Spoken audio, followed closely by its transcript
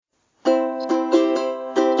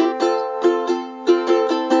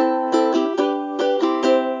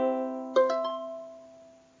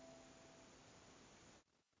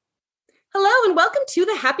to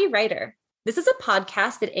The Happy Writer. This is a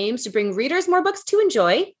podcast that aims to bring readers more books to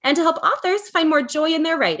enjoy and to help authors find more joy in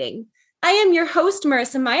their writing. I am your host,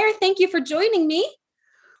 Marissa Meyer. Thank you for joining me.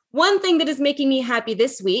 One thing that is making me happy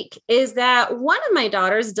this week is that one of my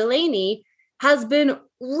daughters, Delaney, has been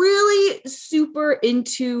really super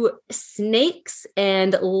into snakes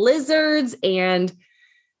and lizards and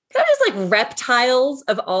kind of just like reptiles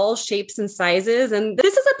of all shapes and sizes. And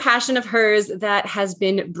this is a passion of hers that has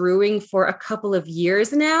been brewing for a couple of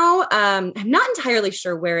years now. I'm not entirely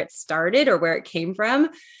sure where it started or where it came from,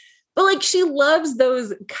 but like she loves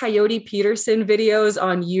those Coyote Peterson videos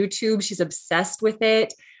on YouTube. She's obsessed with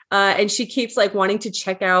it. And she keeps like wanting to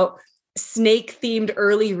check out snake-themed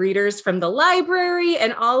early readers from the library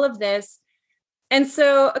and all of this. And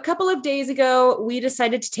so a couple of days ago, we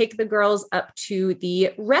decided to take the girls up to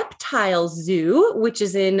the Reptile Zoo, which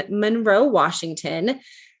is in Monroe, Washington.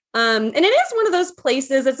 And it is one of those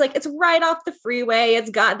places, it's right off the freeway. It's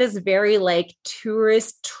got this very like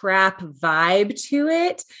tourist trap vibe to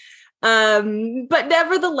it. But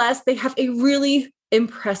nevertheless, they have a really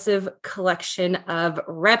impressive collection of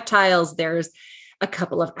reptiles. There's a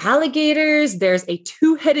couple of alligators. There's a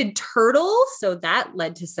two-headed turtle. So that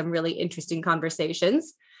led to some really interesting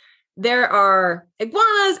conversations. There are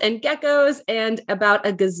iguanas and geckos and about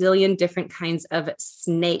a gazillion different kinds of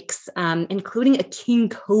snakes, including a king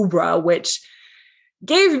cobra, which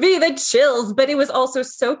gave me the chills, but it was also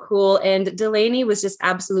so cool. And Delaney was just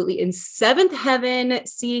absolutely in seventh heaven,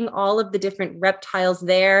 seeing all of the different reptiles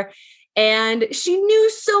there. And she knew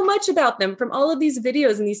so much about them from all of these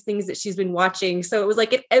videos and these things that she's been watching. So it was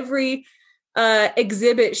like at every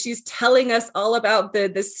exhibit, she's telling us all about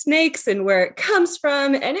the snakes and where it comes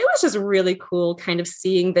from. And it was just really cool kind of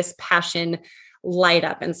seeing this passion light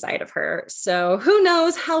up inside of her. So who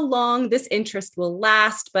knows how long this interest will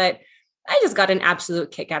last, but I just got an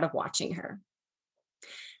absolute kick out of watching her.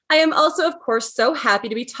 I am also, of course, so happy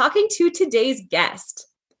to be talking to today's guest.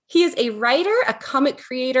 He is a writer, a comic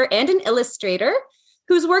creator, and an illustrator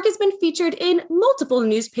whose work has been featured in multiple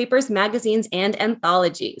newspapers, magazines, and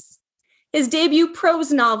anthologies. His debut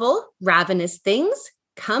prose novel, Ravenous Things,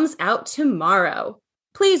 comes out tomorrow.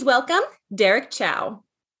 Please welcome Derrick Chow.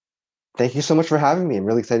 Thank you so much for having me. I'm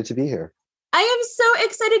really excited to be here. I am so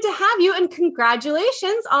excited to have you, and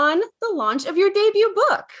congratulations on the launch of your debut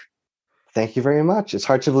book. Thank you very much. It's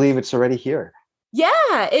hard to believe it's already here.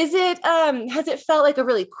 Yeah. Is it, has it felt like a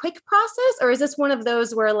really quick process, or is this one of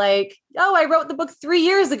those where like, oh, I wrote the book 3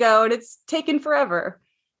 years ago and it's taken forever?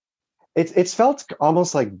 It's felt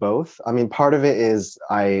almost like both. I mean, part of it is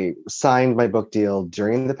I signed my book deal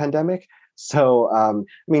during the pandemic. So, I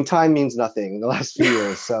mean, time means nothing in the last few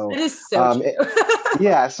years. So, it is so true.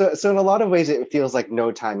 Yeah. So in a lot of ways, it feels like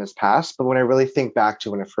no time has passed. But when I really think back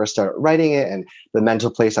to when I first started writing it and the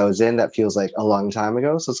mental place I was in, that feels like a long time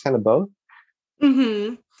ago. So it's kind of both.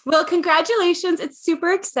 Mm-hmm. Well, congratulations. It's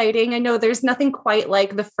super exciting. I know there's nothing quite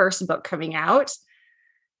like the first book coming out.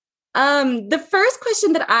 The first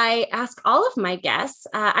question that I ask all of my guests,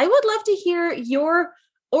 I would love to hear your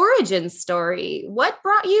origin story. What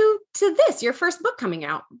brought you to this, your first book coming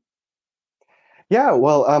out? Yeah,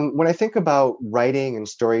 well, when I think about writing and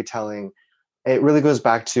storytelling, it really goes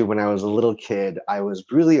back to when I was a little kid. I was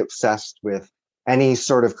really obsessed with any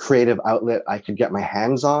sort of creative outlet I could get my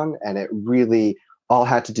hands on. And it really all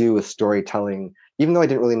had to do with storytelling, even though I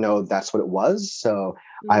didn't really know that's what it was. So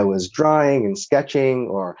I was drawing and sketching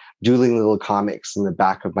or doodling little comics in the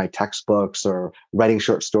back of my textbooks or writing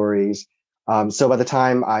short stories. So by the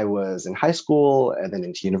time I was in high school and then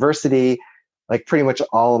into university, like pretty much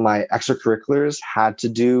all of my extracurriculars had to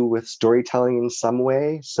do with storytelling in some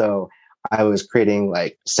way. So I was creating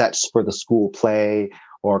like sets for the school play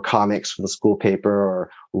or comics for the school paper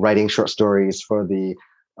or writing short stories for the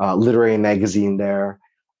literary magazine there.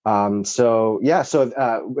 So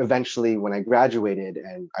eventually when I graduated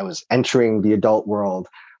and I was entering the adult world,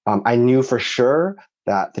 I knew for sure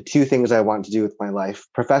that the two things I wanted to do with my life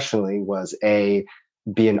professionally was A,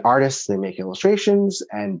 be an artist and make illustrations,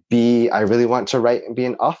 and B, I really want to write and be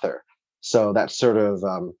an author. So that's sort of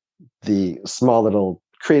the small little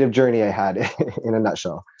creative journey I had in a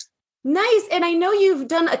nutshell. Nice. And I know you've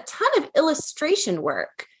done a ton of illustration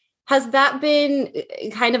work. Has that been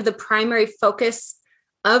kind of the primary focus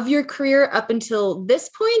of your career up until this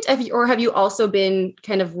point? Have you also been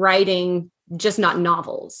kind of writing, just not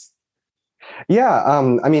novels? Yeah.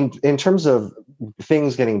 I mean, in terms of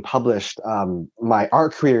things getting published, my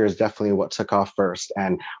art career is definitely what took off first.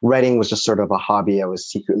 And writing was just sort of a hobby I was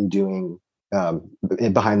secretly doing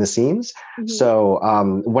behind the scenes. Mm-hmm.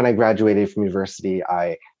 So when I graduated from university,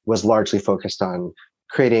 I was largely focused on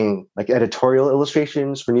creating like editorial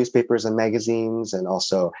illustrations for newspapers and magazines, and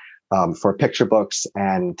also for picture books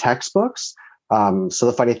and textbooks. So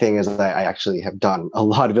the funny thing is that I actually have done a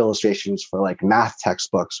lot of illustrations for like math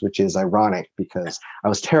textbooks, which is ironic because I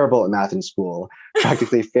was terrible at math in school,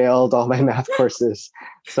 practically failed all my math courses.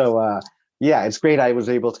 So yeah, it's great I was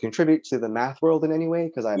able to contribute to the math world in any way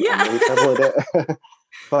because I'm really terrible at it.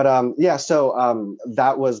 But yeah, so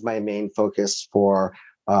that was my main focus for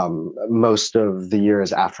most of the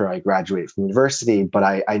years after I graduated from university. But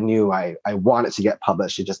I knew I wanted to get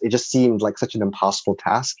published. It just seemed like such an impossible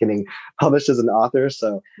task getting published as an author.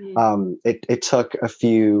 So it took a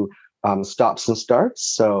few stops and starts.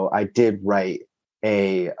 So I did write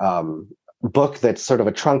a book that's sort of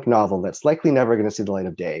a trunk novel that's likely never going to see the light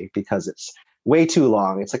of day because it's way too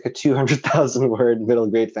long. It's like a 200,000 word middle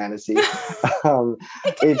grade fantasy. It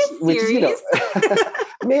could be a which is,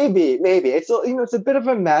 maybe it's a bit of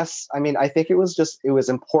a mess. I mean, I think it was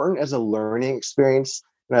important as a learning experience.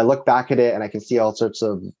 And I look back at it and I can see all sorts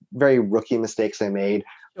of very rookie mistakes I made.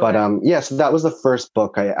 Sure. But yeah, so that was the first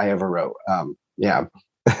book I ever wrote. Yeah.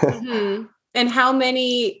 Mm-hmm. And how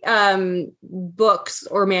many books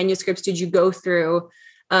or manuscripts did you go through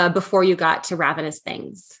before you got to Ravenous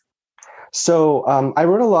Things? So I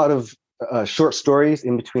wrote a lot of short stories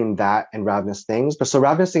in between that and Ravenous Things. But so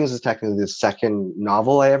Ravenous Things is technically the second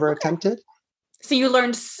novel I ever attempted. So you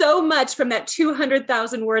learned so much from that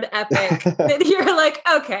 200,000 word epic that you're like,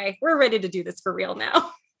 okay, we're ready to do this for real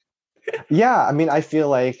now. Yeah, I mean, I feel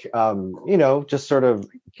like, just sort of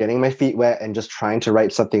getting my feet wet and just trying to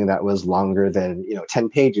write something that was longer than, 10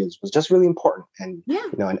 pages was just really important. And,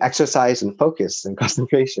 an exercise and focus and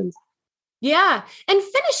concentration. Yeah. And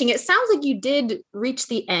finishing, it sounds like you did reach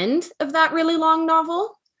the end of that really long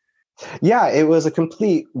novel. Yeah, it was a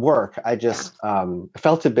complete work. I just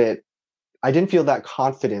felt I didn't feel that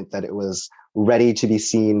confident that it was ready to be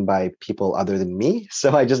seen by people other than me.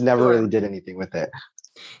 So I just never really did anything with it.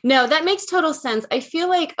 No, that makes total sense. I feel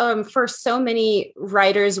like for so many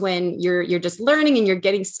writers, when you're just learning and you're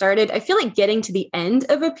getting started, I feel like getting to the end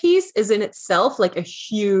of a piece is in itself like a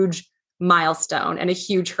huge milestone and a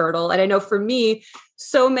huge hurdle. And I know for me,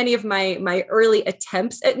 so many of my early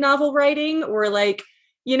attempts at novel writing were like,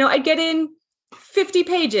 I'd get in 50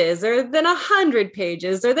 pages or then 100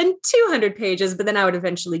 pages or then 200 pages, but then I would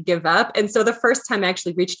eventually give up. And so the first time I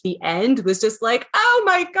actually reached the end was just like, oh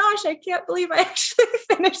my gosh, I can't believe I actually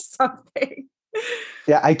finished something.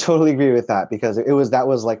 Yeah, I totally agree with that because that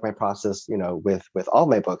was like my process, with all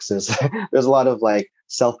my books is there's a lot of like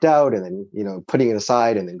self-doubt and then, putting it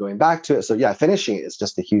aside and then going back to it. So yeah, finishing it is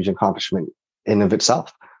just a huge accomplishment in of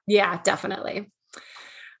itself. Yeah, definitely.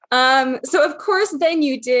 So of course, then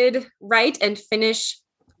you did write and finish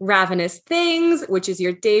Ravenous Things, which is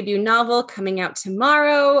your debut novel coming out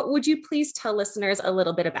tomorrow. Would you please tell listeners a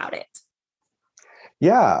little bit about it?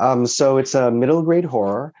 Yeah, so it's a middle grade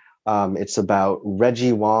horror. It's about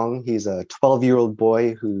Reggie Wong. He's a 12-year-old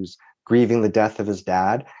boy who's grieving the death of his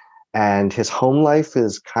dad. And his home life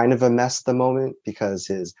is kind of a mess at the moment because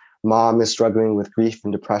his mom is struggling with grief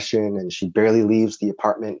and depression, and she barely leaves the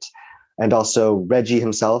apartment. And also Reggie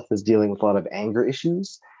himself is dealing with a lot of anger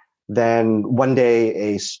issues. Then one day,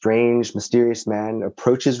 a strange, mysterious man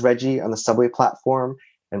approaches Reggie on the subway platform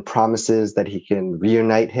and promises that he can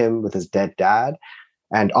reunite him with his dead dad.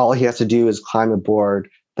 And all he has to do is climb aboard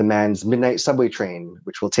the man's midnight subway train,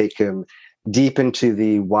 which will take him deep into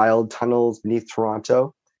the wild tunnels beneath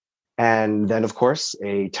Toronto. And then, of course,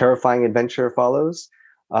 a terrifying adventure follows.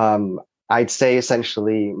 I'd say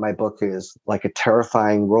essentially my book is like a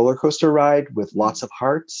terrifying roller coaster ride with lots of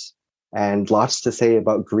hearts and lots to say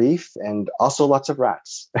about grief and also lots of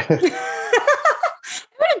rats. I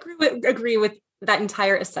would agree with that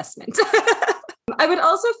entire assessment.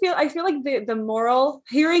 I feel like the moral,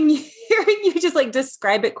 hearing you just like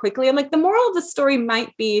describe it quickly, I'm like, the moral of the story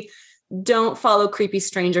might be don't follow creepy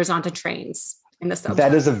strangers onto trains in the subway.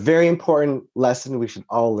 That is a very important lesson we should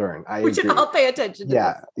all learn. We should all pay attention to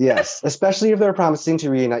this. Yes. Especially if they're promising to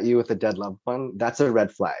reunite you with a dead loved one. That's a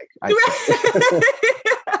red flag.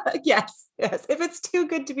 Yes. If it's too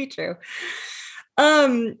good to be true.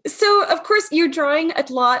 So of course you're drawing a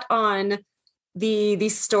lot on the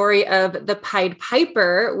story of the Pied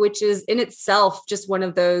Piper, which is in itself just one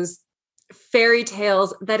of those fairy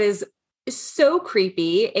tales that is so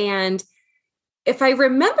creepy. And if I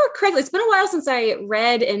remember correctly, it's been a while since I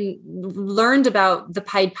read and learned about the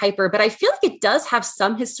Pied Piper, but I feel like it does have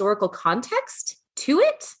some historical context to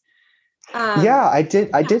it. I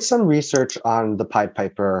did some research on the Pied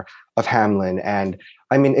Piper of Hamelin, and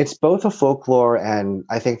I mean, it's both a folklore, and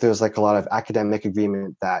I think there's like a lot of academic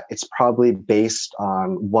agreement that it's probably based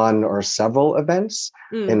on one or several events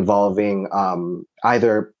Mm. involving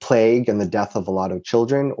either plague and the death of a lot of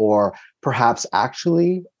children, or perhaps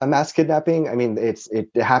actually a mass kidnapping. I mean, it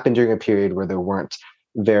happened during a period where there weren't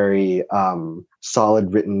very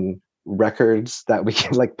solid written records that we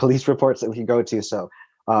can, like police reports that we can go to. So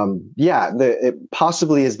yeah, it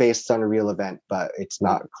possibly is based on a real event, but it's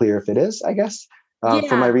not clear if it is, I guess,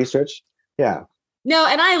 from my Yeah. research. Yeah. No,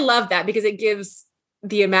 and I love that because it gives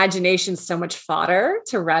the imagination so much fodder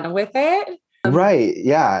to run with it. Right.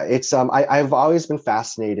 Yeah. It's I've always been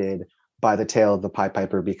fascinated by the tale of the Pied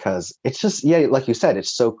Piper because it's just, yeah, like you said,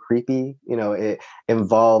 it's so creepy. You know, it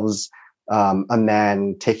involves a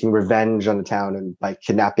man taking revenge on the town and by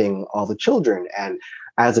kidnapping all the children. And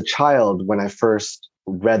as a child, when I first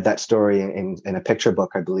read that story in a picture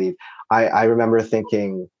book, I believe, I remember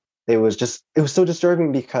thinking it was so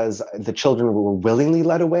disturbing because the children were willingly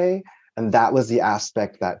led away. And that was the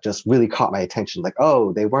aspect that just really caught my attention. Like,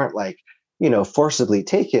 oh, they weren't like, forcibly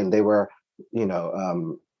taken. They were,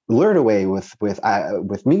 lured away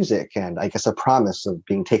with music and I guess a promise of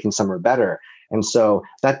being taken somewhere better. And so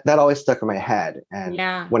that always stuck in my head. And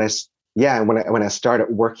Yeah. when I started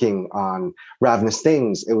working on Ravenous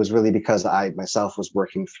Things, it was really because I myself was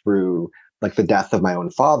working through like the death of my own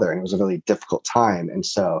father, and it was a really difficult time. And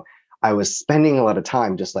so I was spending a lot of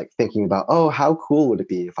time just like thinking about, oh, how cool would it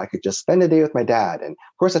be if I could just spend a day with my dad? And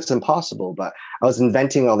of course, that's impossible, but I was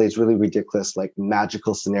inventing all these really ridiculous, like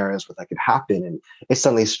magical scenarios where that could happen. And it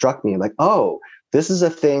suddenly struck me like, oh, this is a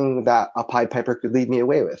thing that a Pied Piper could lead me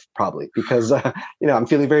away with, probably, because, I'm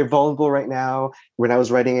feeling very vulnerable right now when I was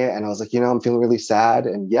writing it. And I was like, I'm feeling really sad.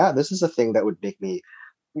 And yeah, this is a thing that would make me,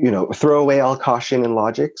 throw away all caution and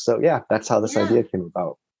logic. So yeah, that's how this Yeah. idea came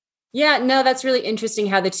about. Yeah, no, that's really interesting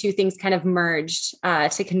how the two things kind of merged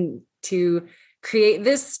to create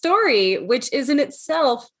this story, which is in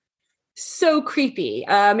itself so creepy.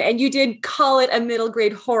 And you did call it a middle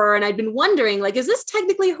grade horror, and I'd been wondering, like, is this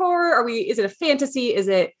technically horror? Is it a fantasy? Is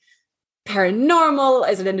it paranormal?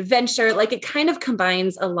 Is it an adventure? Like, it kind of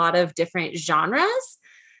combines a lot of different genres.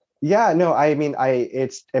 Yeah, no,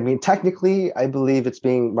 technically, I believe it's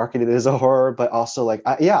being marketed as a horror, but also like,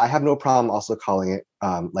 I have no problem also calling it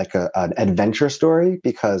like an adventure story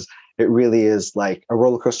because it really is like a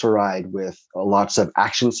roller coaster ride with lots of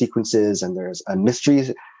action sequences, and there's a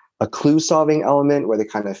mystery, a clue solving element where they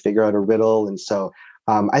kind of figure out a riddle. And so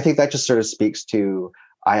I think that just sort of speaks to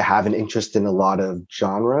I have an interest in a lot of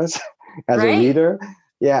genres as a Right. reader.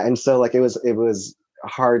 Yeah, and so like it was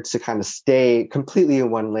hard to kind of stay completely in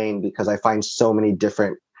one lane because I find so many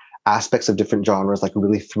different aspects of different genres like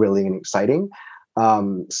really thrilling and exciting.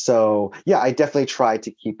 So yeah, I definitely tried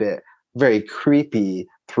to keep it very creepy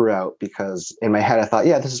throughout because in my head I thought,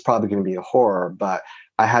 yeah, this is probably going to be a horror, but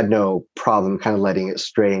I had no problem kind of letting it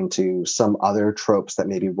stray into some other tropes that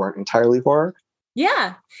maybe weren't entirely horror.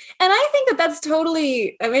 Yeah. And I think that that's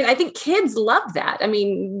totally, I mean, I think kids love that. I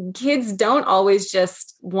mean, kids don't always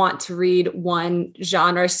just want to read one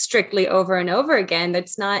genre strictly over and over again.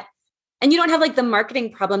 That's not, and you don't have like the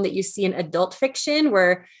marketing problem that you see in adult fiction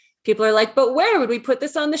where people are like, but where would we put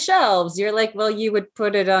this on the shelves? You're like, well, you would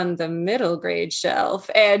put it on the middle grade shelf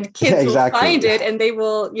and Yeah, kids will exactly. find it and they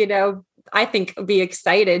will, I think be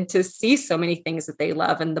excited to see so many things that they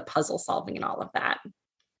love and the puzzle solving and all of that.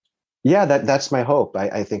 Yeah, that's my hope.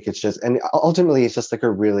 I think it's just, and ultimately it's just like a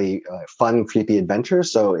really fun, creepy adventure.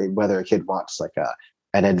 So whether a kid wants like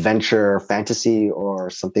an adventure fantasy or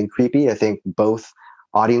something creepy, I think both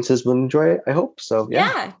audiences will enjoy it. I hope so.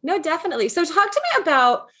 Yeah. Yeah, no, definitely. So talk to me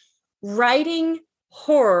about writing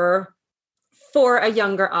horror for a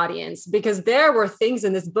younger audience, because there were things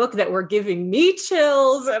in this book that were giving me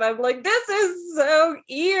chills. And I'm like, this is so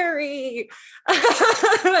eerie.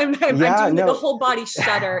 I'm Yeah, doing like a no. whole body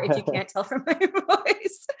shudder if you can't tell from my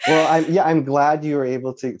voice. Well, I'm glad you were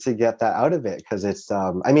able to get that out of it because it's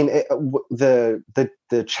I mean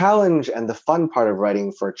the challenge and the fun part of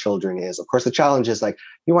writing for children is, of course, the challenge is like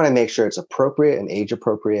you want to make sure it's appropriate and age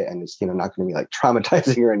appropriate and it's not going to be like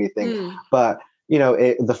traumatizing or anything, Mm, but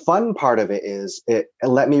the fun part of it is it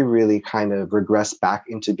let me really kind of regress back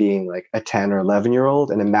into being like a 10 or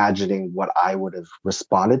 11-year-old and imagining what I would have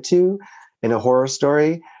responded to in a horror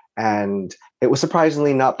story. And it was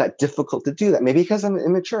surprisingly not that difficult to do that. Maybe because I'm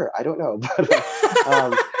immature. I don't know.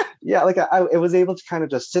 But yeah, like I was able to kind of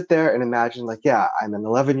just sit there and imagine like, yeah, I'm an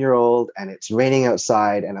 11-year-old and it's raining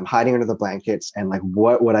outside and I'm hiding under the blankets. And like,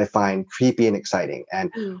 what would I find creepy and exciting?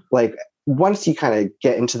 And mm, like, once you kind of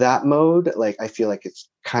get into that mode, like I feel like it's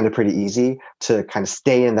kind of pretty easy to kind of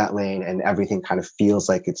stay in that lane, and everything kind of feels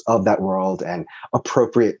like it's of that world and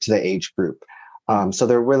appropriate to the age group. So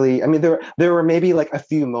there really, I mean, there were maybe like a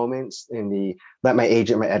few moments in the that my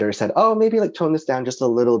agent, my editor said, oh, maybe like tone this down just a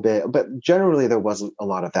little bit, but generally there wasn't a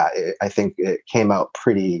lot of that. I think it came out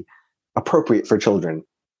pretty appropriate for children.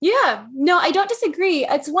 Yeah, no, I don't disagree.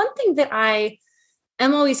 It's one thing that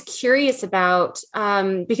I'm always curious about,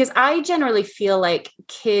 because I generally feel like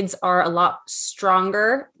kids are a lot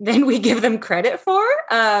stronger than we give them credit for,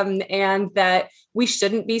 and that we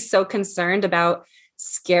shouldn't be so concerned about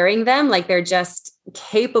scaring them. Like they're just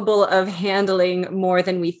capable of handling more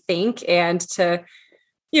than we think. And to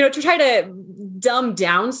try to dumb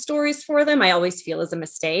down stories for them, I always feel is a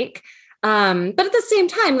mistake. But at the same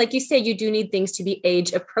time, like you say, you do need things to be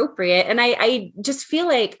age appropriate. And I just feel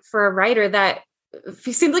like for a writer that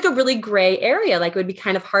seems like a really gray area, like it would be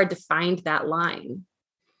kind of hard to find that line.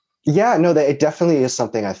 Yeah, no, that it definitely is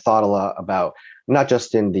something I thought a lot about, not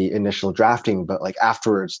just in the initial drafting, but like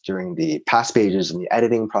afterwards during the past pages and the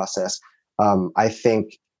editing process. I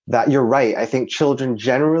think that you're right. I think children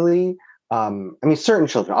generally, I mean, certain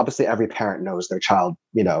children, obviously every parent knows their child,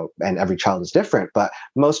 and every child is different, but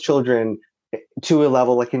most children to a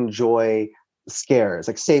level like enjoy scares,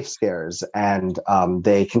 like safe scares, and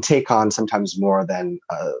they can take on sometimes more than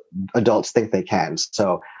adults think they can.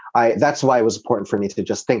 So that's why it was important for me to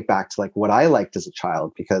just think back to like what I liked as a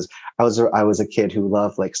child, because I was a kid who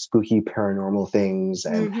loved like spooky paranormal things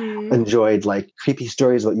and enjoyed like creepy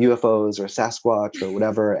stories about UFOs or Sasquatch or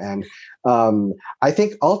whatever. And I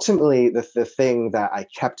think ultimately the thing that I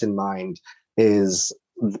kept in mind is,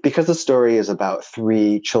 because the story is about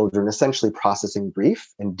three children essentially processing grief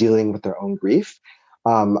and dealing with their own grief,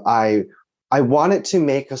 I wanted to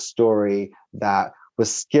make a story that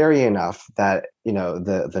was scary enough that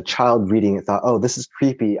the child reading it thought, oh, this is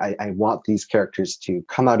creepy. I want these characters to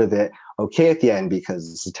come out of it okay at the end because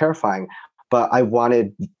this is terrifying. But I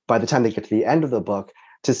wanted, by the time they get to the end of the book,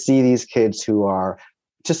 to see these kids who are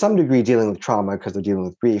to some degree dealing with trauma because they're dealing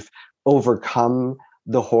with grief overcome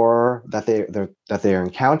the horror that they're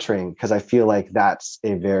encountering, because I feel like that's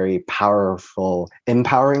a very powerful,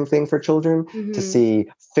 empowering thing for children to see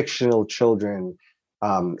fictional children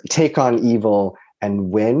take on evil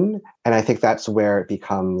and win. And I think that's where it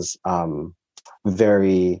becomes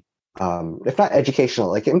very, if not educational,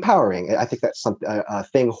 like empowering. I think that's a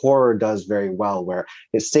thing horror does very well, where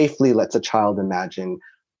it safely lets a child imagine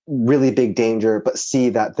really big danger, but see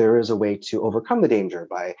that there is a way to overcome the danger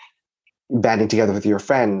by banding together with your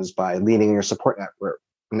friends, by leaning on your support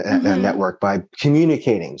network, by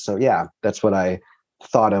communicating. So yeah, that's what I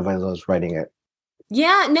thought of as I was writing it.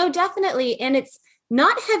 Yeah, no, definitely. And it's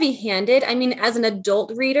not heavy-handed. I mean, as an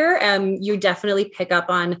adult reader, you definitely pick up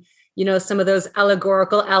on, some of those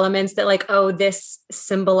allegorical elements that like, oh, this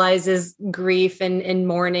symbolizes grief and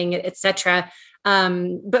mourning, etc.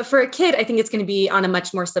 But for a kid, I think it's going to be on a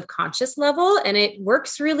much more subconscious level, and it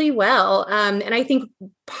works really well. And I think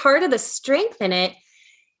part of the strength in it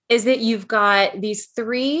is that you've got these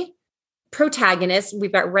three protagonists.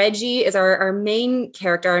 We've got Reggie as our main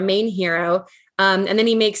character, our main hero. And then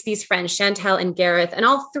he makes these friends, Chantel and Gareth, and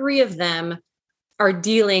all three of them are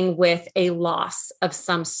dealing with a loss of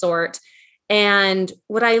some sort. And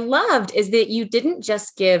what I loved is that you didn't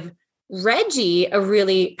just give Reggie a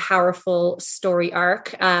really powerful story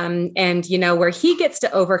arc, and where he gets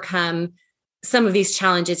to overcome some of these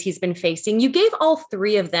challenges he's been facing. You gave all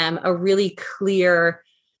three of them a really clear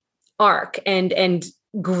arc and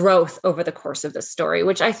growth over the course of the story,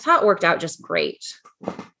 which I thought worked out just great.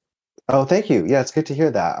 Oh, thank you. Yeah, it's good to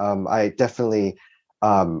hear that. I definitely,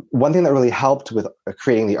 one thing that really helped with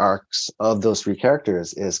creating the arcs of those three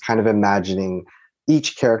characters is kind of imagining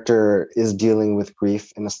each character is dealing with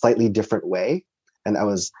grief in a slightly different way. And that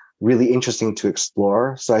was really interesting to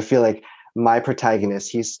explore. So I feel like my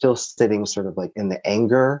protagonist, he's still sitting sort of like in the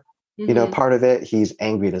anger, part of it. He's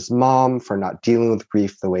angry at his mom for not dealing with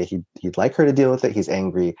grief the way he'd like her to deal with it. He's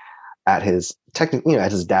angry at his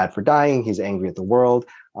at his dad for dying. He's angry at the world.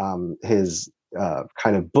 His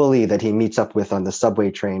kind of bully that he meets up with on the subway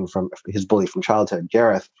train, from his bully from childhood,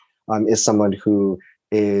 Gareth, is someone who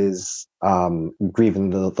is grieving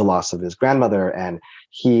the loss of his grandmother, and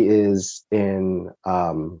he is in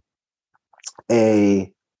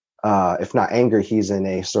if not anger, he's in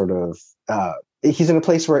a sort of he's in a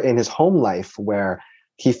place where in his home life where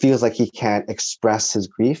he feels like he can't express his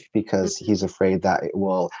grief because he's afraid that it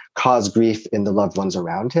will cause grief in the loved ones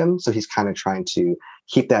around him. So he's kind of trying to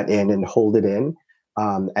keep that in and hold it in.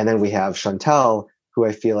 And then we have Chantel, who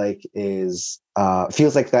I feel like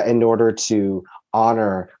feels like that in order to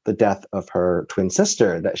honor the death of her twin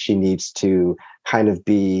sister, that she needs to kind of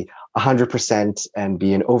be 100% and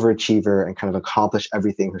be an overachiever and kind of accomplish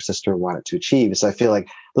everything her sister wanted to achieve. So I feel like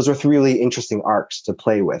those are three really interesting arcs to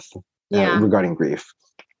play with regarding grief.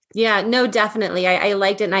 Yeah, no, definitely. I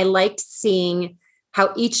liked it. And I liked seeing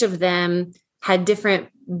how each of them had different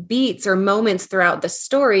beats or moments throughout the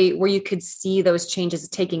story where you could see those changes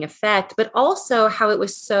taking effect, but also how it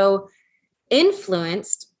was so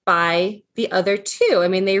influenced by the other two. I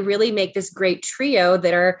mean, they really make this great trio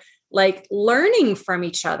that are like learning from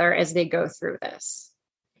each other as they go through this.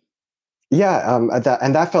 Yeah,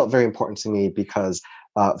 that felt very important to me because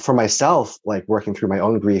for myself, like working through my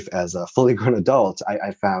own grief as a fully grown adult,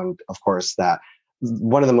 I found, of course, that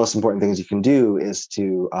one of the most important things you can do is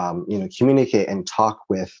to communicate and talk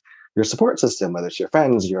with your support system, whether it's your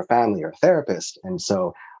friends, your family, or a therapist. And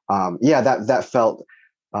so, that felt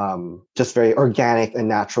just very organic and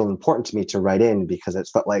natural and important to me to write in, because it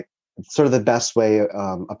felt like sort of the best way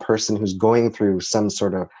a person who's going through some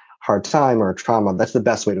sort of hard time or trauma, that's the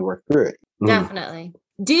best way to work through it. Definitely.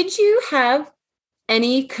 Did you have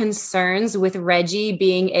any concerns with Reggie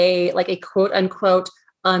being a quote unquote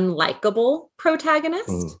unlikable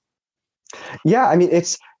protagonist? Yeah, I mean,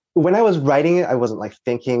 it's when I was writing it, I wasn't like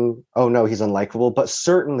thinking, oh no, he's unlikable. But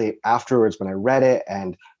certainly afterwards, when I read it,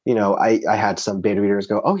 and I had some beta readers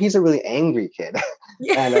go, oh, he's a really angry kid.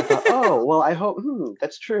 And I thought, oh, well, I hope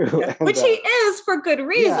that's true. Yeah. And, which he is for good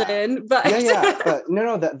reason. But but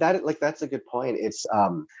no, that's a good point. It's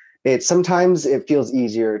sometimes it feels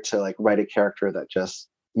easier to like write a character that just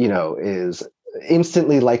is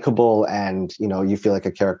instantly likable, and you feel like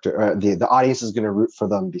a character, or the audience is going to root for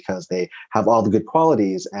them because they have all the good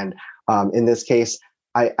qualities. And in this case,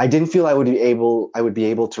 I didn't feel I would be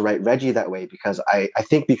able to write Reggie that way, because I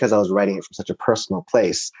think because I was writing it from such a personal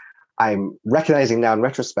place. I'm recognizing now in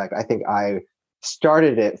retrospect, I think I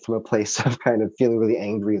started it from a place of kind of feeling really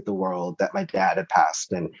angry at the world that my dad had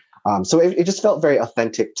passed. And so it just felt very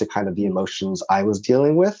authentic to kind of the emotions I was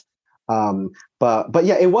dealing with. But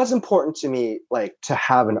yeah, it was important to me, like, to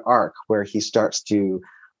have an arc where he starts to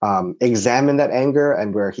examine that anger,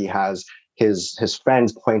 and where he has his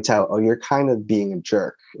friends point out, oh, you're kind of being a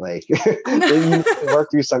jerk, like you need to work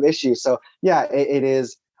through some issues. So yeah, it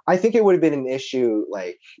is. I think it would have been an issue,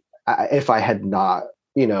 like, if I had not,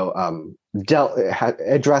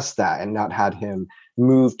 addressed that and not had him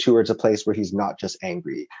move towards a place where he's not just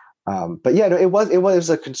angry. But yeah, no, it was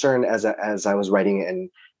a concern as I was writing it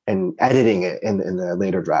and editing it in the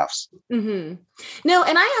later drafts. Mm-hmm. No,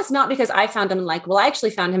 and I asked not because I found him unlikable. I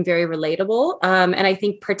actually found him very relatable. And I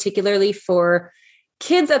think particularly for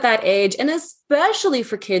kids at that age, and especially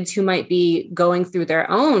for kids who might be going through their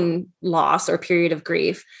own loss or period of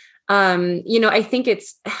grief, I think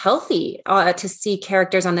it's healthy to see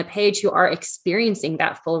characters on the page who are experiencing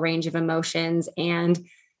that full range of emotions and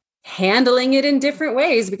handling it in different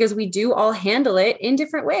ways, because we do all handle it in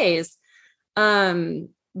different ways.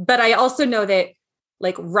 But I also know that,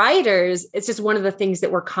 like, writers, it's just one of the things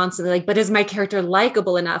that we're constantly like, but is my character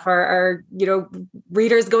likable enough? Are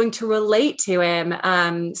readers going to relate to him?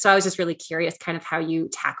 So I was just really curious kind of how you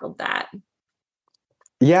tackled that.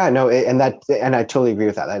 Yeah, no, and I totally agree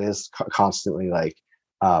with that. That is constantly like,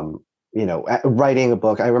 writing a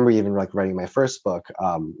book. I remember even like writing my first book.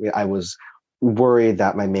 I was worried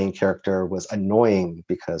that my main character was annoying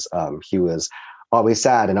because he was always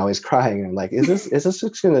sad and always crying. And I'm like, is this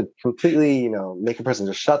just going to completely, make a person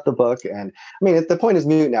just shut the book? And I mean, the point is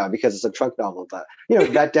moot now because it's a trunk novel. But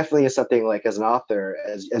that definitely is something, like, as an author,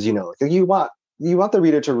 as you know, like, you want the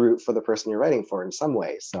reader to root for the person you're writing for in some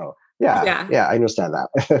way. So yeah, I understand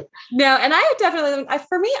that. No, and I definitely,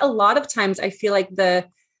 for me, a lot of times I feel like the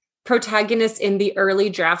protagonists in the early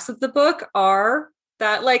drafts of the book are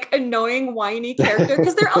that, like, annoying, whiny character,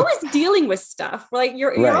 because they're always dealing with stuff. Like,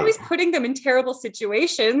 you're always putting them in terrible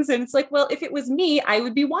situations. And it's like, well, if it was me, I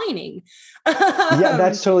would be whining. Yeah,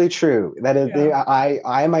 that's totally true. That is,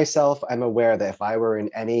 I myself, I'm aware that if I were in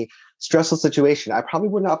any stressful situation, I probably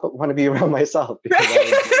would not want to be around myself, because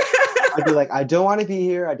I'd be like, I don't want to be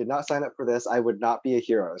here. I did not sign up for this. I would not be a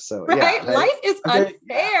hero. So yeah, life is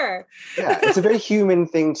unfair. Yeah, it's a very human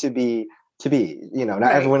thing to be. Not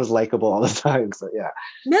everyone is likable all the time. So yeah.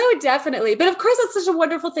 No, definitely. But of course, that's such a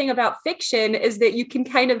wonderful thing about fiction, is that you can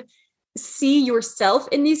kind of see yourself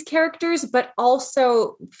in these characters, but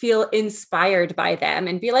also feel inspired by them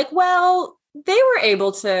and be like, well, they were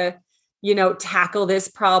able to, tackle this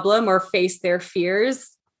problem or face their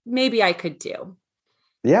fears. Maybe I could do.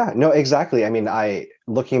 Yeah, no, exactly. I mean,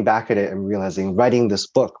 looking back at it and realizing writing this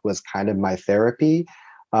book was kind of my therapy.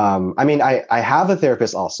 I mean, I have a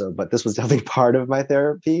therapist also, but this was definitely part of my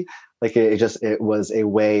therapy. Like it was a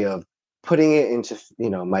way of putting it into,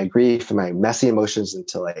 my grief and my messy emotions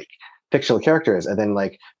into like fictional characters, and then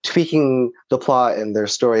like tweaking the plot and their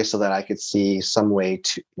story so that I could see some way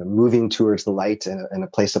to moving towards the light and a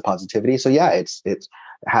place of positivity. So yeah, it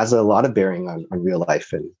has a lot of bearing on real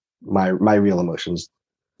life and my real emotions.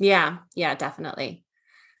 Yeah, yeah, definitely.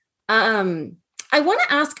 I want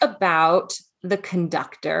to ask about the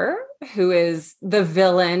conductor, who is the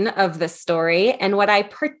villain of the story. And what I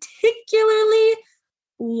particularly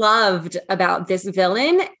loved about this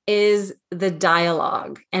villain is the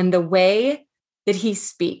dialogue, and the way that he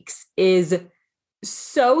speaks is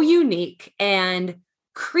so unique and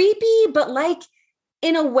creepy, but like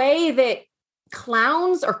in a way that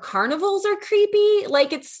clowns or carnivals are creepy.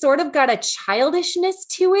 Like it's sort of got a childishness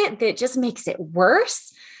to it that just makes it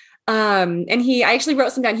worse. And I actually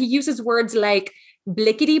wrote some down. He uses words like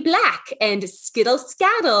blickety black and skittle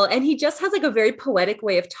scattle. And he just has like a very poetic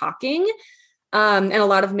way of talking, and a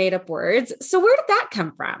lot of made up words. So where did that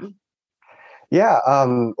come from? Yeah,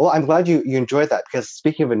 well, I'm glad you enjoyed that, because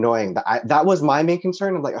speaking of annoying, that was my main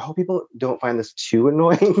concern. I'm like, I hope people don't find this too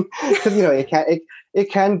annoying, because it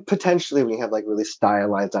can potentially, when you have like really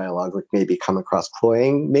stylized dialogue, like maybe come across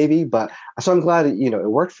cloying, maybe. But so I'm glad it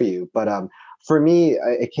worked for you. But for me,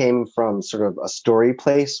 it came from sort of a story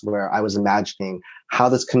place where I was imagining how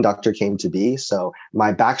this conductor came to be. So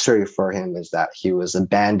my backstory for him is that he was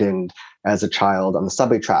abandoned as a child on the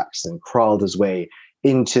subway tracks and crawled his way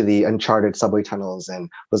into the uncharted subway tunnels and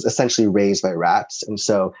was essentially raised by rats. And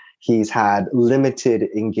so he's had limited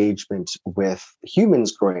engagement with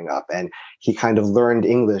humans growing up. And he kind of learned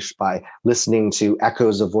English by listening to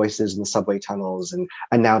echoes of voices in the subway tunnels and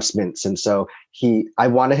announcements. And so I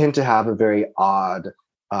wanted him to have a very odd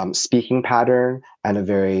speaking pattern and a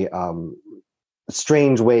very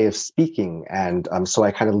strange way of speaking. And so I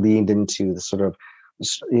kind of leaned into the sort of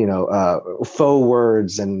faux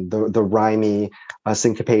words and the rhymy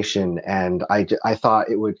syncopation, and I thought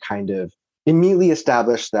it would kind of immediately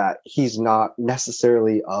establish that he's not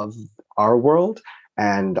necessarily of our world,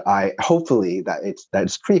 and I hopefully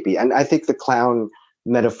that's creepy. And I think the clown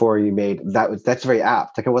metaphor you made, that's very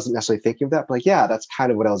apt. Like I wasn't necessarily thinking of that, but like yeah, that's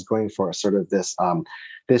kind of what I was going for. Sort of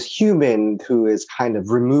this human who is kind of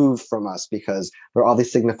removed from us because there are all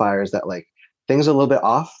these signifiers that like things are a little bit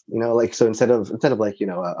off, like so instead of like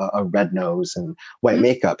a red nose and white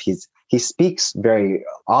makeup, he speaks very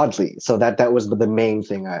oddly. So that was the main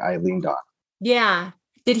thing I leaned on. Yeah.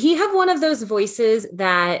 Did he have one of those voices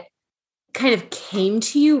that kind of came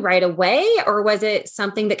to you right away, or was it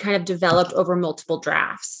something that kind of developed over multiple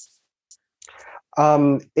drafts?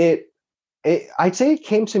 It I'd say it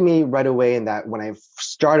came to me right away, in that when I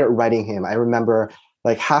started writing him, I remember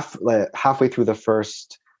like halfway through the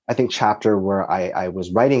first, I think, chapter where I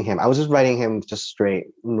was writing him, I was just writing him just straight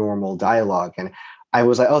normal dialogue. And I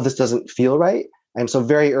was like, oh, this doesn't feel right. And so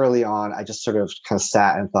very early on, I just sort of kind of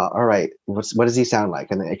sat and thought, all right, what does he sound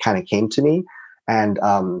like? And then it kind of came to me. And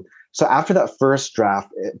so after that first draft,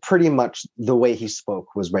 pretty much the way he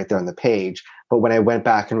spoke was right there on the page. But when I went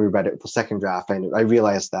back and reread it, the second draft, I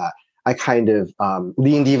realized that I kind of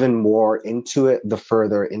leaned even more into it the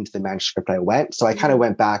further into the manuscript I went. So I kind of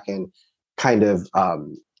went back and kind of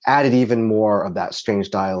added even more of that strange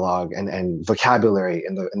dialogue and vocabulary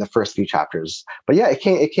in the first few chapters. But yeah,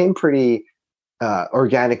 it came pretty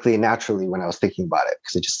organically and naturally when I was thinking about it,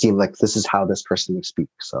 because it just seemed like this is how this person would speak.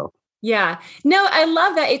 So Yeah, no, I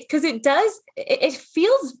love that. It's because it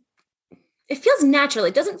feels natural.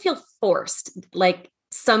 It doesn't feel forced, like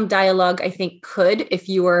some dialogue I think could, if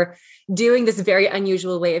you were doing this very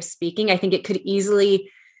unusual way of speaking. I think it could easily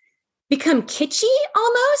become kitschy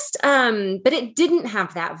almost, but it didn't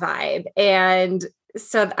have that vibe. And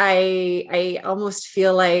so I almost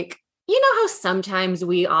feel like, how sometimes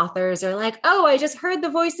we authors are like, oh, I just heard the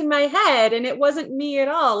voice in my head and it wasn't me at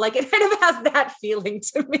all. Like it kind of has that feeling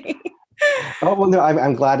to me. oh well, no,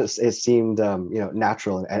 I'm glad it seemed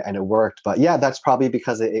natural and it worked. But yeah, that's probably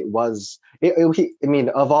because it was. I mean,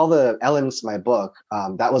 of all the elements of my book,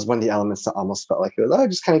 that was one of the elements that almost felt like it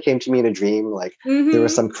just kind of came to me in a dream. Like there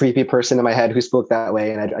was some creepy person in my head who spoke that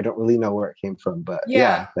way, and I don't really know where it came from. But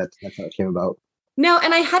yeah, that's how it came about. No,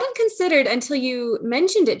 and I hadn't considered until you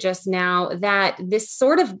mentioned it just now that this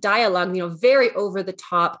sort of dialogue, very over the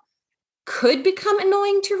top, could become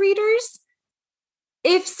annoying to readers.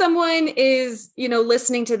 If someone is,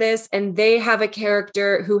 listening to this and they have a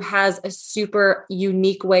character who has a super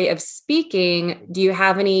unique way of speaking, do you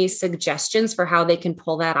have any suggestions for how they can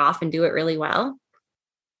pull that off and do it really well?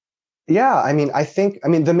 Yeah, I mean,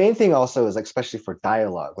 the main thing also is like, especially for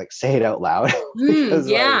dialogue, like say it out loud because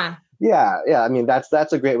like Yeah. Yeah. I mean, that's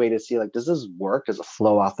a great way to see, like, does this work? Does it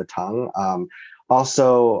flow off the tongue?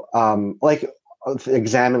 Also, like,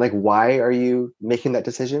 examine, like, why are you making that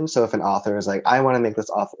decision? So if an author is like, I want to make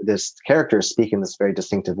this character speak in this very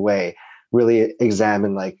distinctive way, really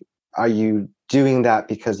examine, like, are you doing that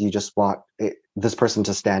because you just want this person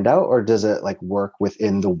to stand out, or does it like work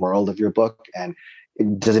within the world of your book? And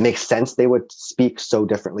does it make sense they would speak so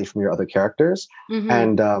differently from your other characters? Mm-hmm.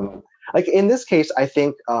 And like in this case, I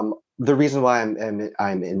think the reason why I'm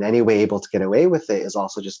in any way able to get away with it is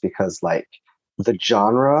also just because, like, the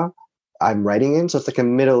genre I'm writing in. So it's like a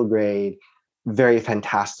middle grade, very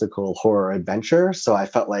fantastical horror adventure. So I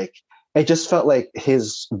felt like it just felt like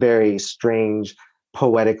his very strange,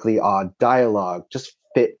 poetically odd dialogue just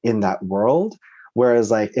fit in that world. Whereas,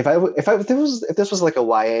 like, if this was like a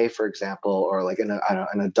YA, for example, or like an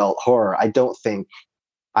adult horror, I don't think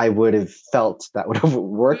I would have felt that would have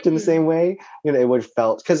worked in the Mm-hmm. same way. It would have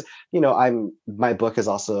felt, because my book is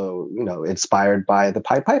also inspired by the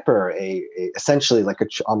Pied Piper, essentially like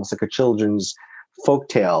almost like a children's folk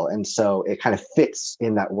tale, and so it kind of fits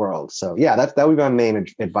in that world. So yeah, that would be my main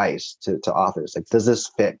advice to authors. Like, does this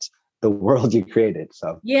fit the world you created?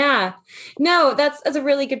 So Yeah, no, that's a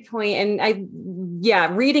really good point. And yeah,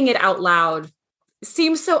 reading it out loud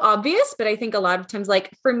seems so obvious, but I think a lot of times,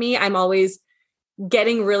 like for me, I'm always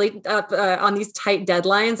getting really up on these tight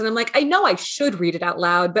deadlines. And I'm like, I know I should read it out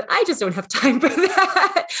loud, but I just don't have time for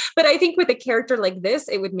that. But I think with a character like this,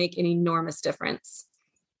 it would make an enormous difference.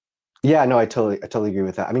 yeah, no, I totally agree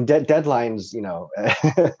with that. I mean, deadlines,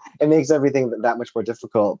 it makes everything that much more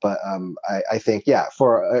difficult. But I think, yeah,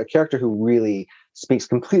 for a character who really speaks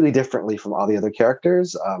completely differently from all the other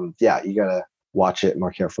characters, yeah, you gotta watch it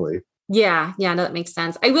more carefully. Yeah, no, that makes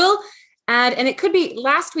sense. I will add, and it could be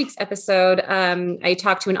last week's episode. I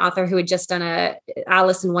talked to an author who had just done a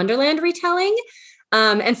Alice in Wonderland retelling.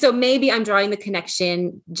 And so maybe I'm drawing the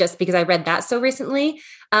connection just because I read that so recently.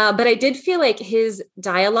 But I did feel like his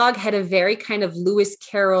dialogue had a very kind of Lewis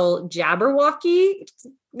Carroll Jabberwocky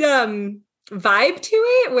vibe to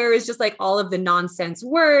it, where it's just like all of the nonsense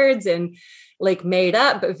words and like made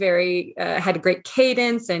up, but very had a great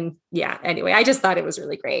cadence. And yeah, anyway, I just thought it was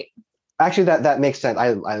really great. Actually, that makes sense.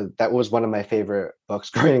 I that was one of my favorite books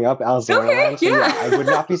growing up, Alice in Okay, Wonderland. So yeah, I would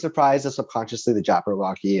yeah. not be surprised if subconsciously the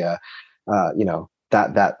Jabberwocky,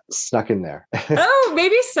 that snuck in there. Oh,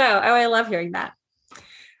 maybe so. Oh, I love hearing that.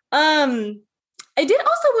 Um, I did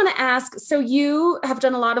also want to ask, so you have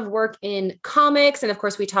done a lot of work in comics, and of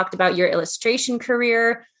course, we talked about your illustration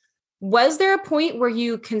career. Was there a point where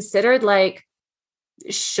you considered, like,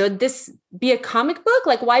 should this be a comic book?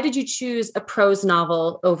 Like, why did you choose a prose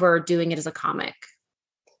novel over doing it as a comic?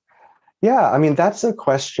 Yeah, I mean, that's a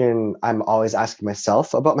question I'm always asking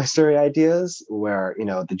myself about my story ideas, where,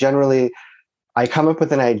 generally I come up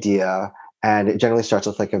with an idea, and it generally starts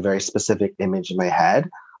with like a very specific image in my head.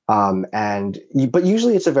 But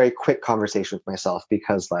usually it's a very quick conversation with myself,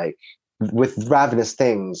 because, like, with Ravenous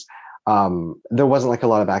Things, there wasn't like a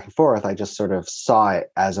lot of back and forth. I just sort of saw it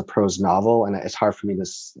as a prose novel, and it's hard for me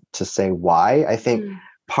to say why. I think Mm.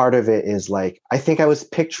 part of it is, like, I think I was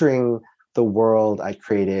picturing the world I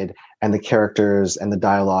created and the characters and the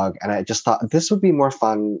dialogue, and I just thought this would be more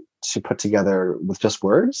fun to put together with just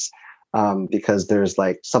words, because there's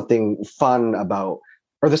like something fun about,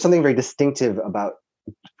 or there's something very distinctive about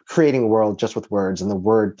creating a world just with words and the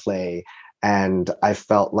word play. And I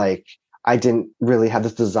felt like I didn't really have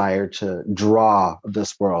this desire to draw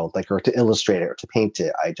this world, like, or to illustrate it or to paint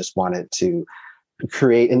it. I just wanted to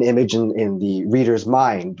create an image in the reader's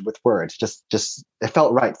mind with words. Just it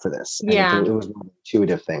felt right for this, and it Yeah. was an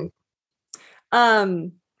intuitive thing.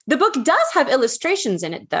 Um, the book does have illustrations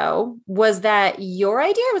in it, though. Was that your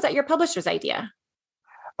idea? Or was that your publisher's idea?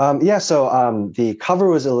 Yeah, so the cover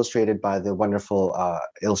was illustrated by the wonderful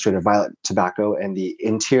illustrator Violet Tobacco, and the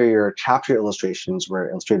interior chapter illustrations were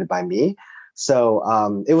illustrated by me. So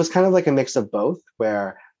it was kind of like a mix of both,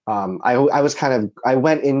 where I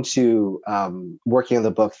went into working on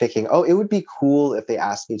the book thinking, oh, it would be cool if they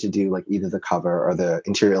asked me to do like either the cover or the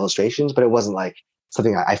interior illustrations, but it wasn't like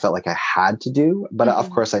something I felt like I had to do. But of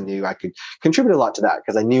Mhm. course, I knew I could contribute a lot to that,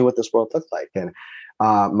 because I knew what this world looked like. And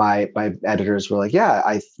my editors were like,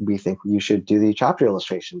 yeah, we think you should do the chapter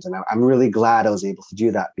illustrations. And I'm really glad I was able to do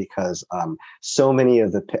that, because so many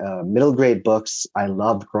of the middle grade books I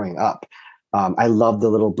loved growing up, I love the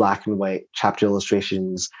little black and white chapter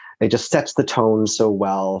illustrations. It just sets the tone so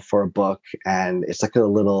well for a book, and it's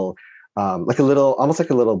almost like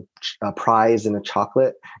a little prize in a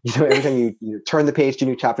chocolate. Every time you turn the page to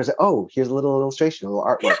new chapters, oh, here's a little illustration, a little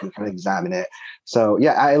artwork, and kind of examine it. So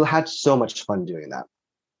yeah, I had so much fun doing that.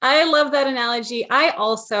 I love that analogy. I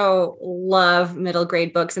also love middle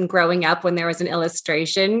grade books and growing up when there was an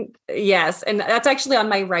illustration. Yes. And that's actually on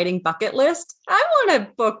my writing bucket list. I want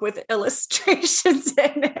a book with illustrations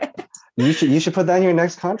in it. You should put that in your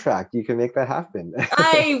next contract. You can make that happen.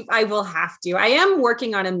 I will have to. I am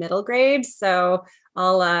working on a middle grade, so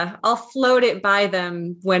I'll float it by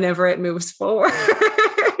them whenever it moves forward.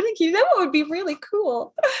 That would be really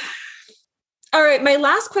cool. All right, my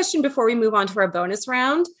last question before we move on to our bonus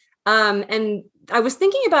round. And I was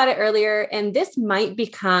thinking about it earlier, and this might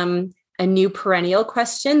become a new perennial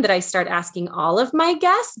question that I start asking all of my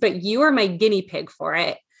guests, but you are my guinea pig for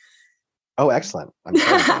it. Oh, excellent. I'm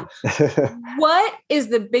excited. What is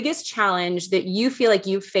the biggest challenge that you feel like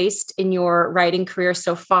you've faced in your writing career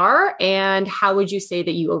so far? And how would you say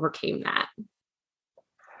that you overcame that?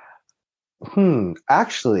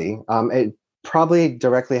 Actually, it probably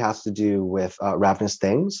directly has to do with Ravenous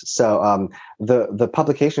Things. So the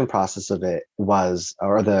publication process of it was,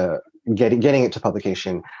 or the getting it to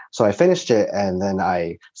publication. So I finished it and then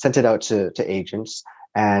I sent it out to agents.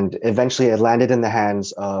 And eventually it landed in the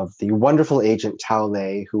hands of the wonderful agent Chow,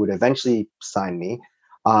 who would eventually sign me.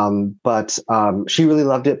 But she really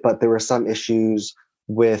loved it, but there were some issues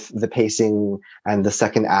with the pacing and the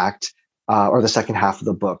second act, or the second half of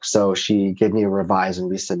the book. So she gave me a revise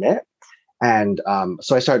and resubmit. And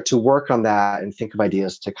so I started to work on that and think of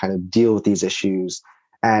ideas to kind of deal with these issues.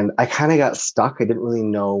 And I kind of got stuck. I didn't really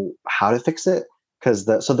know how to fix it because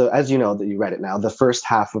as you know that you read it now, the first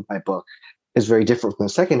half of my book is very different from the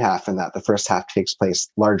second half in that the first half takes place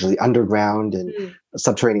largely underground and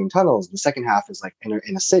subterranean tunnels. The second half is like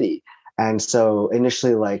in a city. And so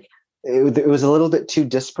initially, like it was a little bit too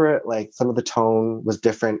disparate. Like some of the tone was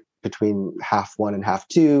different between half one and half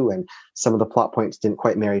two, and some of the plot points didn't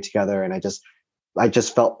quite marry together. And I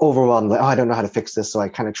just felt overwhelmed. Like, oh, I don't know how to fix this. So I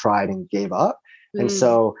kind of tried and gave up. And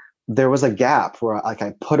so there was a gap where like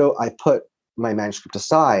I put my manuscript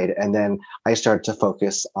aside, and then I started to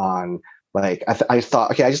focus on like I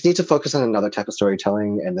thought, okay, I just need to focus on another type of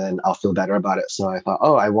storytelling, and then I'll feel better about it. So I thought,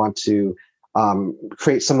 oh, I want to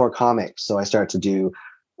create some more comics. So I started to do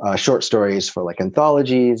short stories for like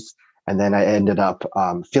anthologies, and then I ended up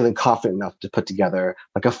feeling confident enough to put together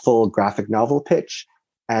like a full graphic novel pitch.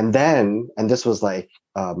 And this was like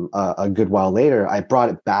a good while later, I brought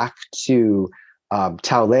it back to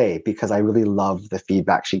Chow because I really loved the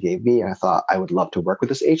feedback she gave me, and I thought I would love to work with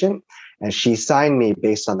this agent. And she signed me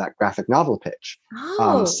based on that graphic novel pitch.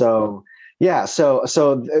 So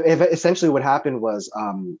essentially what happened was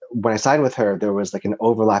when I signed with her, there was like an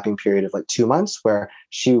overlapping period of like 2 months where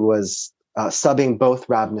she was subbing both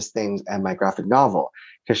Ravenous Things and my graphic novel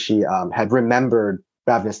because she had remembered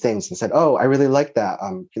Ravenous Things and said, "Oh, I really like that.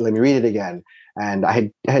 Let me read it again." And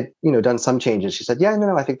I had done some changes. She said, "Yeah,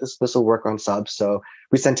 no, I think this will work on subs." So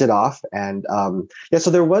we sent it off, and so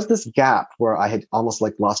there was this gap where I had almost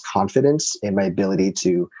like lost confidence in my ability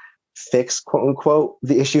to fix, quote unquote,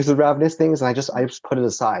 the issues with Ravenous Things, and I just put it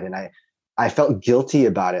aside, and I felt guilty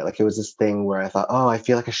about it. Like it was this thing where I thought, oh, I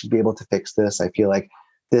feel like I should be able to fix this. I feel like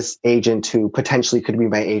this agent who potentially could be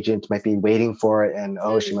my agent might be waiting for it, and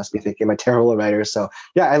she must be thinking I'm a terrible writer. So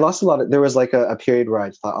yeah, I lost a lot of. There was like a period where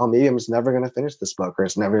I thought, oh, maybe I'm just never going to finish this book, or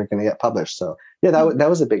it's never going to get published. So yeah, that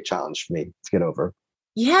was a big challenge for me to get over.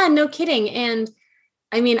 Yeah, no kidding. And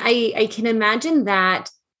I mean, I can imagine that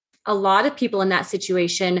a lot of people in that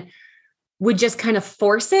situation would just kind of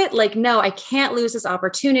force it. Like, no, I can't lose this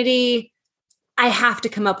opportunity. I have to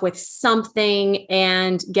come up with something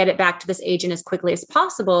and get it back to this agent as quickly as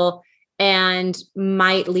possible, and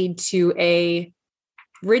might lead to a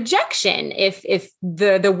rejection if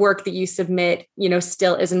the work that you submit,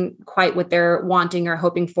 still isn't quite what they're wanting or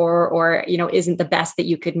hoping for, or, isn't the best that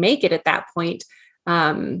you could make it at that point.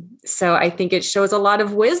 So I think it shows a lot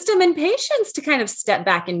of wisdom and patience to kind of step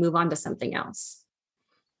back and move on to something else.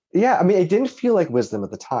 Yeah, I mean, it didn't feel like wisdom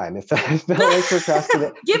at the time. It felt like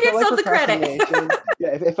procrastination. Give yourself the credit. Yeah,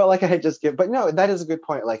 it felt like I had just given. But no, that is a good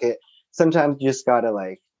point. Like sometimes you just gotta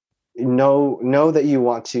like know that you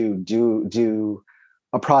want to do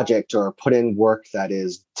a project or put in work that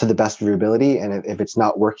is to the best of your ability. And if it's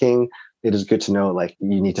not working, it is good to know like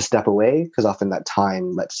you need to step away, because often that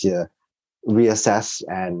time lets you reassess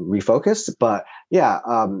and refocus. But yeah,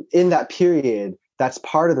 in that period, that's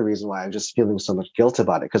part of the reason why I'm just feeling so much guilt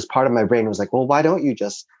about it, because part of my brain was like, well, why don't you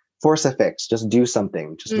just force a fix, just do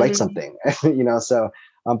something, just write something, so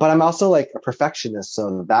but I'm also like a perfectionist,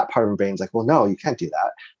 so that part of my brain's like, well, no, you can't do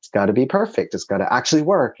that, it's got to be perfect, it's got to actually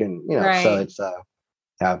work. And right. So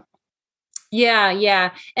it's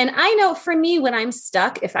Yeah. And I know for me, when I'm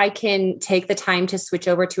stuck, if I can take the time to switch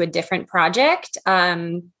over to a different project,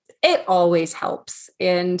 It always helps.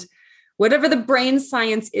 And whatever the brain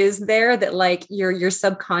science is there that like your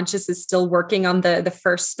subconscious is still working on the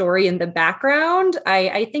first story in the background,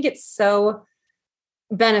 I think it's so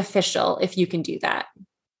beneficial if you can do that.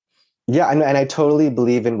 Yeah, and I totally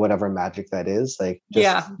believe in whatever magic that is. Like just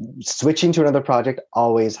Yeah. switching to another project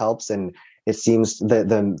always helps. And it seems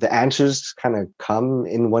the answers kind of come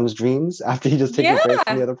in one's dreams after you just take a break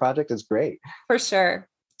from the Yeah, other project. It's great. for sure.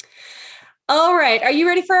 All right. Are you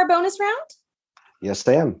ready for our bonus round? Yes,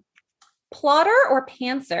 I am. Plotter or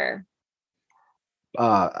pantser?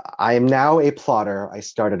 I am now a plotter. I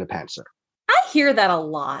started a pantser. I hear that a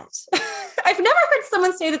lot. I've never heard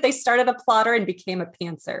someone say that they started a plotter and became a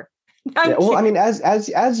pantser. Yeah, I'm well, I kidding. mean, as as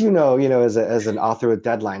an author with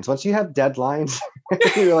deadlines, once you have deadlines,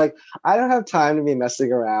 you're like, I don't have time to be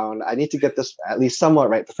messing around. I need to get this at least somewhat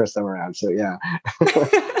right the first time around. So yeah,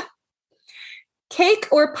 Cake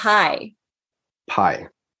or pie? pie.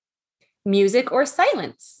 Music or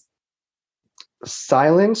silence?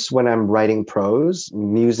 Silence when I'm writing prose,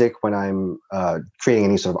 music when I'm creating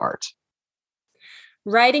any sort of art.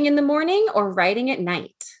 Writing in the morning or writing at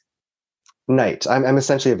night? Night. I'm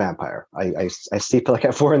essentially a vampire. I sleep like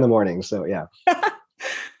at 4 a.m. So yeah.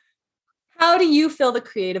 How do you fill the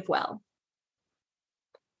creative well?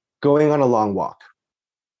 Going on a long walk.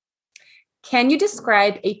 Can you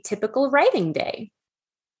describe a typical writing day?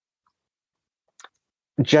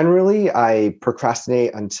 Generally, I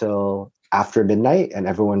procrastinate until after midnight and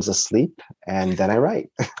everyone's asleep, and then I write.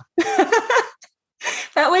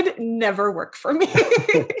 That would never work for me.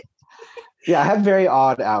 Yeah, I have very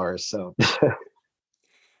odd hours. So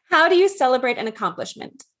How do you celebrate an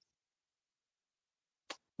accomplishment?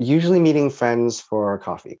 usually meeting friends for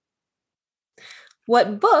coffee.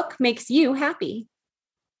 What book makes you happy?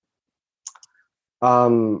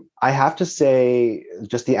 I have to say,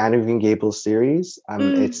 just the Anne of Green Gables series.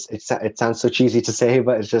 It sounds so cheesy to say,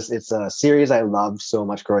 but it's a series I loved so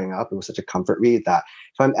much growing up. It was such a comfort read that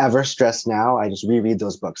if I'm ever stressed now, I just reread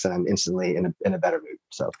those books and I'm instantly in a better mood.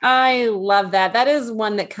 So I love that. That is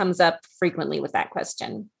one that comes up frequently with that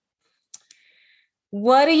question.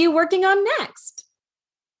 What are you working on next?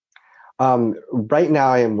 right now,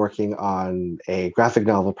 I am working on a graphic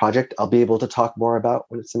novel project. I'll be able to talk more about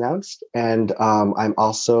when it's announced. And I'm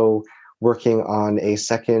also working on a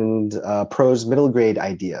second prose middle grade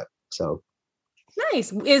idea. So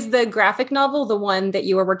Nice. Is the graphic novel the one that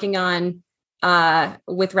you were working on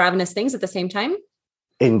with Ravenous Things at the same time?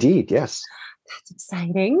 indeed, yes. That's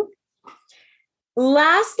exciting.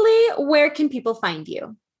 Lastly, where can people find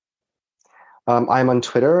you? I'm on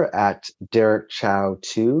Twitter at Derrick Chow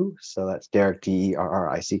 2. So that's Derrick,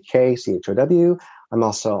 DerrickChow. I'm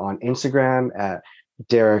also on Instagram at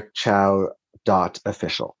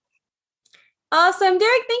DerrickChow.official. Awesome.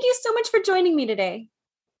 Derrick, thank you so much for joining me today.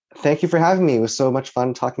 Thank you for having me. It was so much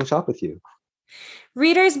fun talking shop with you.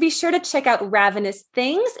 Readers, be sure to check out Ravenous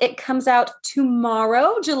Things. It comes out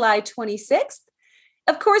tomorrow, July 26th.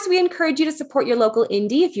 Of course, we encourage you to support your local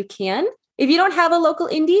indie if you can. If you don't have a local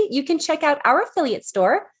indie, you can check out our affiliate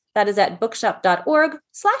store. That is at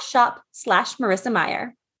bookshop.org/shop/Marissa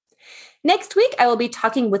Meyer. Next week, I will be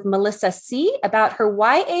talking with Melissa C. about her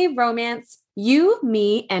YA romance, You,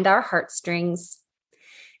 Me, and Our Heartstrings.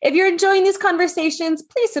 If you're enjoying these conversations,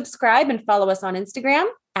 please subscribe and follow us on Instagram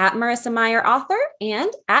at Marissa Meyer Author and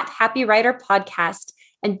at Happy Writer Podcast.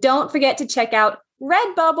 And don't forget to check out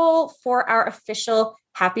Redbubble for our official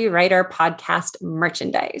Happy Writer Podcast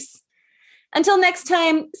merchandise. Until next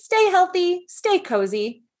time, stay healthy, stay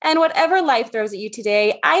cozy, and whatever life throws at you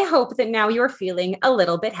today, I hope that now you're feeling a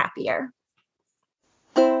little bit happier.